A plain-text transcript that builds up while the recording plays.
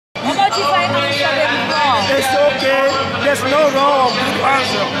What if I answer them wrong? It's okay. There's no wrong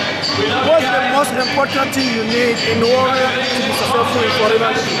answer. What's the most important thing you need in order to be successful in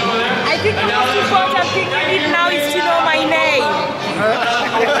Forevere Living? I think the most important thing you need now is to know my name.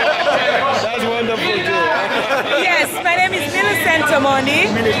 That's wonderful too. Yes, my name is Millicent. Proud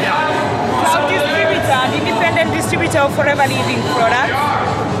distributor, independent distributor of Forevere Living Products.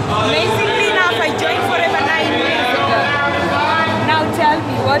 Amazingly enough, I joined Forevere 9 years ago. Now tell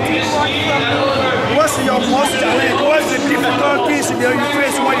me, what do you want from me? What's your most challenge? What's the difficulties that you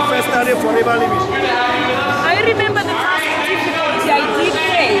face when you first started Forevere Living? I remember the first difficulty I did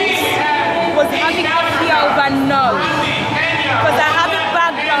face was having a fear of unknown. Because I have a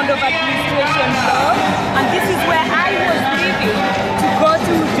background of administration law, and this is where I was living to go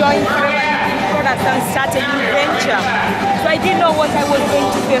to join Forevere Living Products and start a new venture. So I didn't know what I was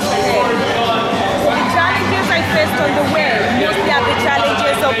going to face ahead. So the challenges I faced on the way mostly are the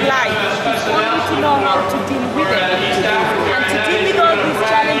challenges of life. It's only to know how to deal with it. And to deal with all these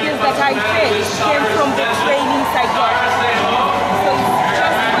challenges that I faced came from the trainings I got. So it's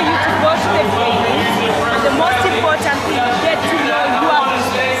just for you to go to the trainings, and the most important thing is get to know your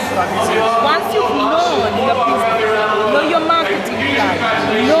business. Once you've known your business, know your marketing plan,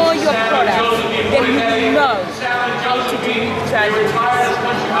 know your products, then you will know how to deal with challenges.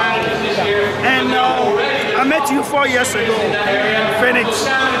 And I met you 4 years ago in Phoenix, in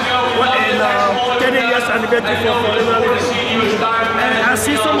 30 years anniversary for Forevere Living. And I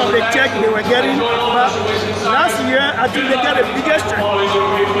see some of the check they were getting, but last year I think they got the biggest check.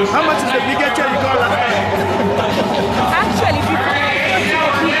 How much is the biggest check you got last year? Actually, before I got the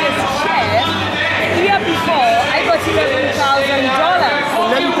biggest share, the year before I got $11,000.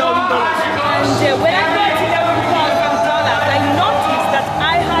 $11,000. And when I got $11,000, I noticed that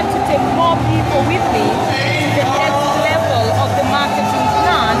I had to take more people with me to the next level of the marketing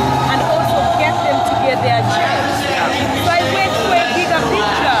plan and also get them to get their checks. So I went for a bigger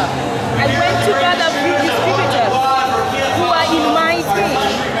picture. I went to gather big distributors who are in my team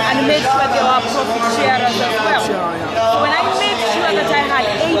and make sure they were profit sharers as well. So when I made sure that I had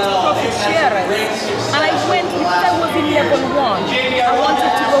 8 profit sharers, and I went, because I was in level 1, I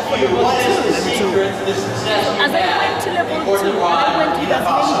wanted to go for level 2. As I went to level 2, I went with as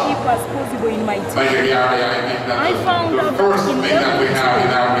many people as possible in my team. I found out that in level 2,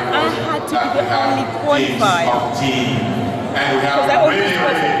 I had to be the only qualifier. Because I always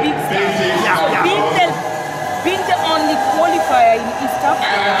was a big star. So being the only qualifier in East Africa,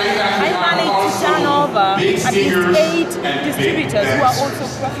 I managed to turn over at least 8 distributors who are also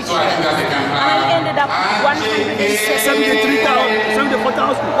profit sharers. And I ended up with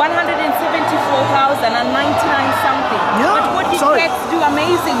 174,099 something. Yeah, but what did X do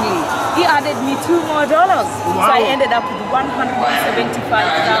amazingly? He added me $2 more. Wow. So I ended up with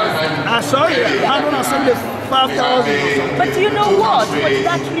 175,000. I saw you, 175,000. But you know what? What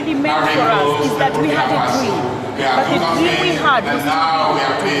that really meant for us is that we had a dream. But the dream we had was to build,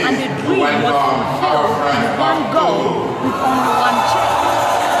 and the dream was fulfilled in one go with only one check.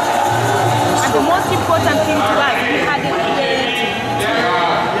 And the most important thing to us, we had a great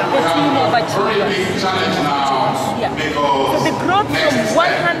team of achievers. Yeah. So the growth from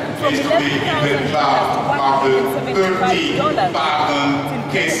 $11,000 to $175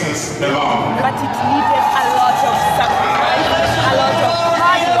 but it needed a lot of sacrifice, a lot of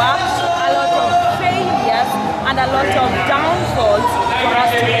hard work, a lot of failures, and a lot of downfalls for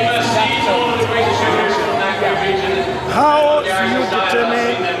us to reach that point. How do you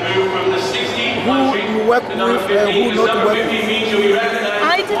determine who you work with and who not to work with?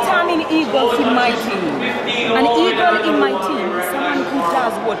 I determine eagles in my team. An eagle in my team is someone who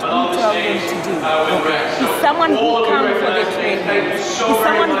does what we tell them to do. Is someone who comes for the training. Is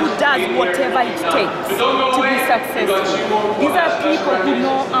someone who does whatever it takes to be successful. These are people who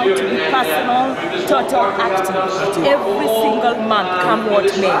know how to be personal, total, active. Every single month, come what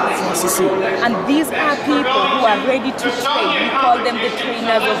may. And these are people who are ready to train. We call them the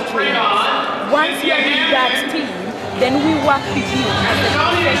trainers of trainers. Once you are in that team, then we work with you as a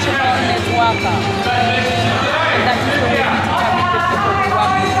professional networker. And that is the way we determine the people who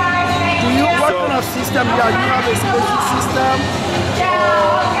work with you. Do you work on a system? Yeah, you have a special system,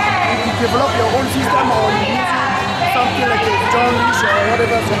 or you develop your own system, or you use something like a journalist or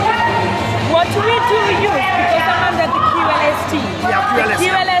whatever. What we do use, because I'm under the QLS team, the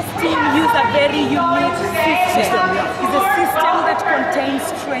QLS team use a very unique system. It's a system that contains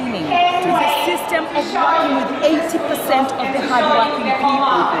training. It's a system of working with 80% of the hardworking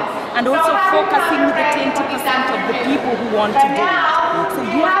people and also focusing with the 20% of the people who want to do it. So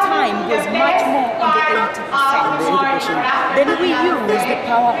your time goes much more on the 80%. Then we use the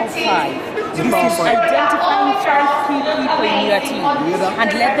power of 5. This is identifying 5 key people in your team and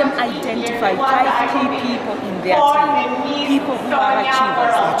let them identify 5 key people in their team, people who are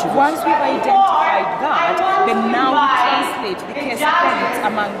achievers. Once we've identified that, then now we translate the case credits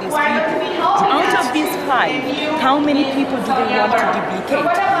among these people. Out of these 5, how many people do they want to duplicate?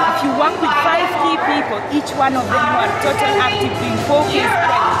 If you work with 5 key people, each one of them who are total active in 4 case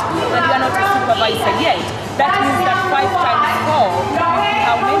credits, but you are not a supervisor yet, that means that 5 times 4 will be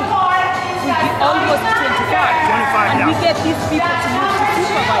how many? Will be almost 25. And we get these people to move to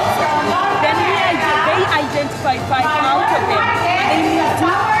supervisor. Then they identify 5 out of them and they move to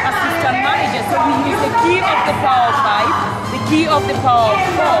assistant manager. So we use the key of the power of 5, the key of the power of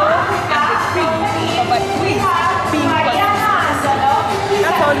 4, and the key of a 3 being consistent.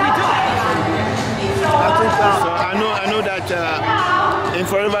 That's all we do. So I know that in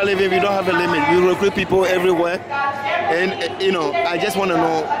Forevere Living we don't have a limit. We recruit people everywhere, and I just want to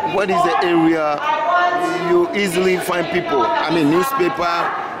know what is the area you easily find people. I mean, newspaper.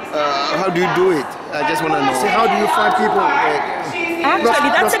 How do you do it? I just want to know. So how do you find people? Actually,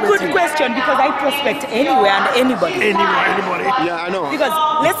 that's a good question because I prospect anywhere and anybody. Anybody. Yeah, I know. Because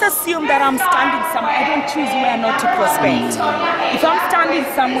let's assume that I'm standing somewhere. I don't choose where not to prospect. If I'm standing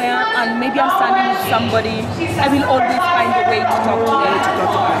somewhere and maybe I'm standing with somebody, I will always find a way to talk to them.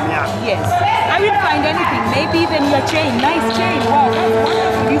 Yes. I will find anything. Maybe even your chain. Nice chain. Wow, that's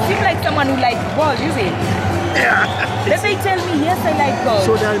wonderful. You seem like someone who likes balls, is it? Yeah. Then they tell me, yes, I like golf.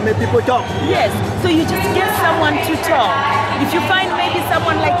 So that make people talk. Yes. So you just get someone to talk. If you find maybe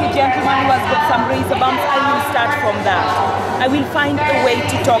someone like a gentleman who has got some razor bumps, I will start from that. I will find a way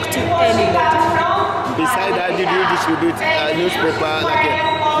to talk to anybody. Besides that, did you distribute newspaper, like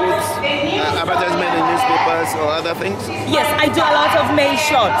books, advertisement in newspapers or other things? Yes, I do a lot of mail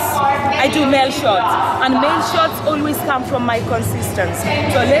shots. I do mail shots. And mail shots always come from my consistency.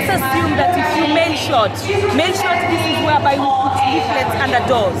 So let's assume that if you mail shots, this is whereby we put leaflets under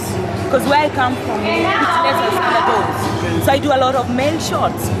doors. Because where I come from, we put letters under doors. So I do a lot of mail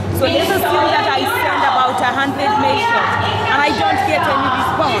shots. So let's assume that I send about 100 mail shots and I don't get any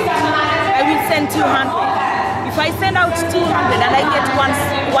response. I will send 200. If I send out 200 and I get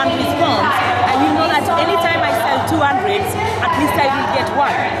one response, I will know that anytime I sell 200, at least I will get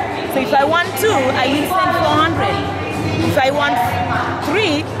 1. So if I want 2, I will send 400. If I want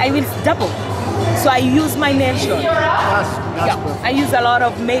 3, I will double. So I use my mail shot. That's perfect. I use a lot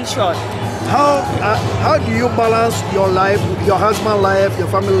of mail shot. How do you balance your life, your husband life, your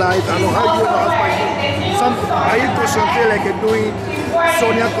family life, and how you and your husband do? Are you concentrating like doing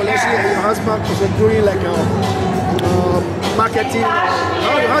Sonia collection and your husband doing like marketing?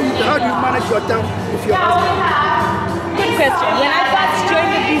 How do you manage your time with your husband? Good question. When I first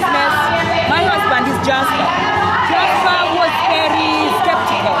joined the business, my husband is Jasper. Jasper was very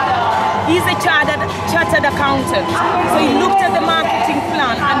skeptical. He's a chartered accountant. So he looked at the marketing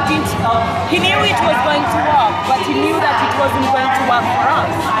plan and he knew it was going to work, but he knew that it wasn't going to work for us.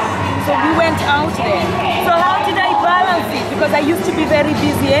 So we went out there. So how did I balance it? Because I used to be very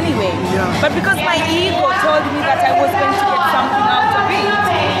busy anyway. But because my ego told me that I was going to get something out of it,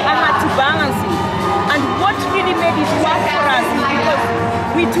 I had to balance it. And what really made it work for us is because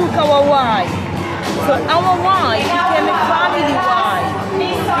we took our why. So our why became a family why. The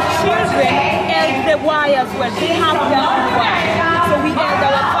children held the why as well. They have their own why. So we held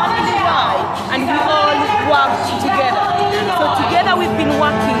our family why and we all worked together. So together we've been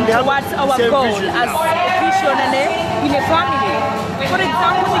working towards our goal as a vision and in a family. For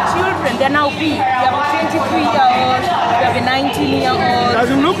example, the children, they're now big. We have a 23-year-old, we have a 19-year-old,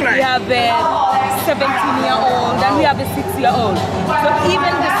 Doesn't look like. we have a 17-year-old, and we have a 6-year-old. So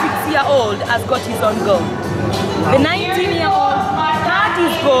even the 6-year-old has got his own goal. The 19-year-old had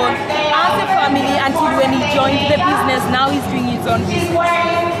his goal as a family until when he joined the business, now he's doing his own business.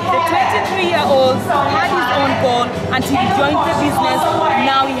 The 23-year-old had his own goal until he joined the business,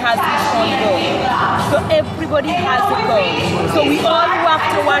 now he has his own goal. So everybody has a goal. So we all work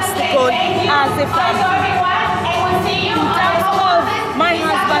towards the goal as a family. In terms of my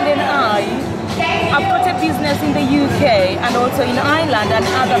husband and I've got a business in the UK and also in Ireland and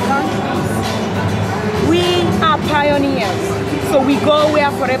other countries. We are pioneers. So we go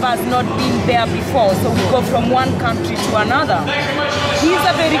where Forevere has not been there before. So we go from one country to another. He's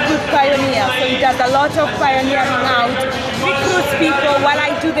a very good pioneer. So he does a lot of pioneering out, recruits people while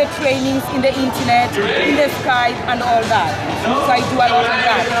I do the trainings in the internet, in the Skype and all that. So I do a lot of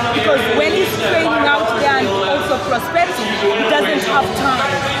that. Because when he's training out there and also prospecting, he doesn't have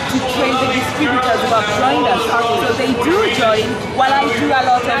time to train the distributors who are have joined us. So they do join while I do a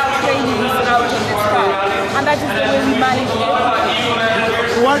lot of trainings out on the staff. And that is the way we manage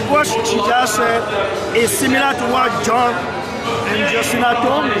everything. What she just said is similar to what John and Justina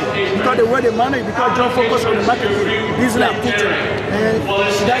told me, because the way they manage, because John focuses on the marketing, business, teaching, and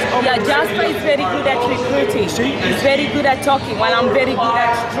she does. Yeah, Jasper is very good at recruiting. He's very good at talking, while I'm very good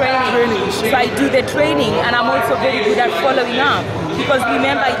at training. So I do the training, and I'm also very good at following up. Because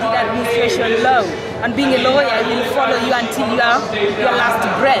remember, I did administration law, and being a lawyer, I will follow you until your last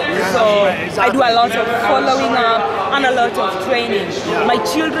breath. So I do a lot of following up and a lot of training. My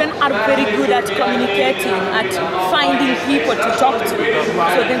children are very good at communicating, at finding people to talk to.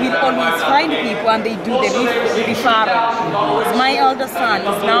 So they will always find people, and they do the referral. Because my elder son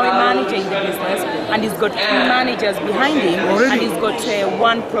is now a manager in the business, and he's got 3 managers behind him, and he's got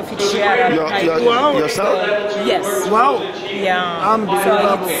 1 profit share. Yourself? Yes. Wow. Yeah. So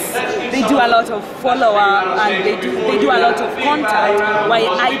they do a lot of follow-up, and they do a lot of contact,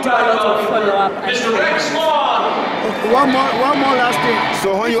 while I do a lot of follow-up and training. One more last thing.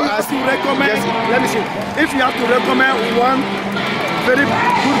 So when you ask to recommend, let me see. If you have to recommend one very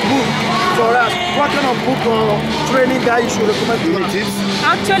good book for us, what kind of book or training that you should recommend to us?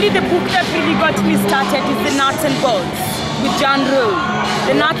 Actually, the book that really got me started is The Nuts and Bolts with John Rule.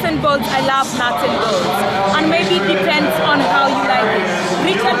 The Nuts and Bolts, I love Nuts and Bolts. And maybe it depends on how you like it.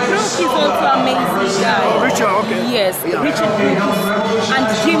 Richard Brook is also an amazing guy. Richard, okay. Yes, yeah. Richard Brook and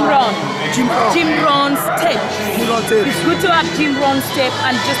Jim Rohn. Jim Rohn's tape. It's good to have Jim Rohn's tape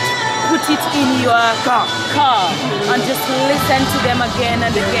and just put it in your car and just listen to them again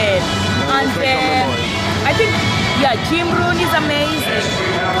and again. And I think, yeah, Jim Rohn is amazing.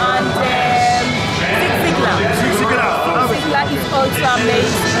 And Zig Ziglar is also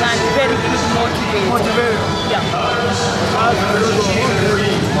amazing and very good motivator. Yeah.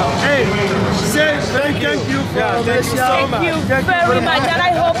 Hey, thank you for Thank you very much, and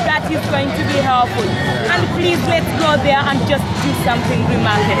I hope that is going to be helpful. And please, let's go there and just do something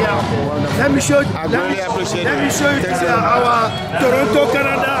remarkable. Let me show you. I really appreciate it. Let me show you our Toronto,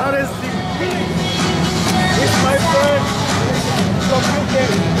 Canada RSC. It's my friend from UK.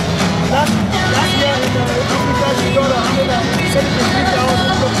 Last year in Africa, she got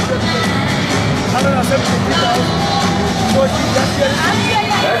 173,000. So she just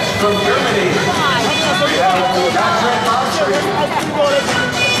That's from Germany.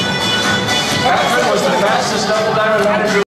 Catherine was the fastest double diamond manager.